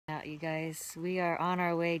out, you guys. We are on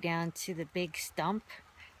our way down to the big stump.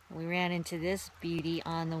 We ran into this beauty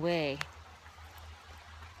on the way.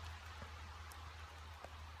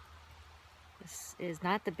 This is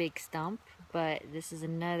not the big stump, but this is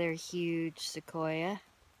another huge sequoia.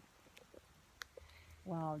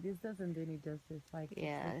 Wow, this doesn't do any justice. Like,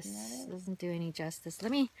 Yeah, just looking this at it. doesn't do any justice.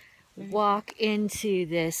 Let me walk into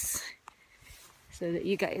this so that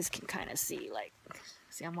you guys can kind of see. Like,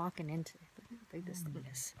 see, I'm walking into it. Look how big this thing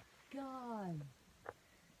is. God,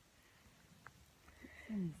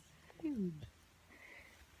 this is huge.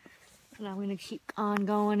 And I'm gonna keep on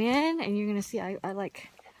going in, and you're gonna see I'm like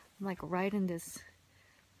right in this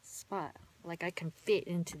spot. Like I can fit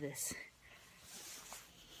into this.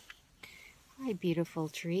 Hi, beautiful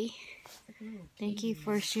tree. Thank you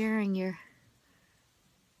for sharing your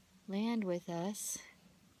land with us.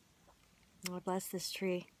 Lord bless this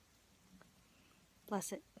tree.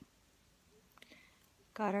 Bless it.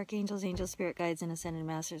 God, archangels, angels, spirit guides, and ascended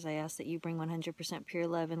masters, I ask that you bring 100% pure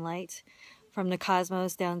love and light from the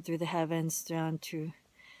cosmos down through the heavens, down to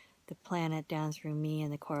the planet, down through me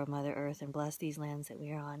and the core of Mother Earth, and bless these lands that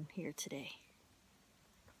we are on here today.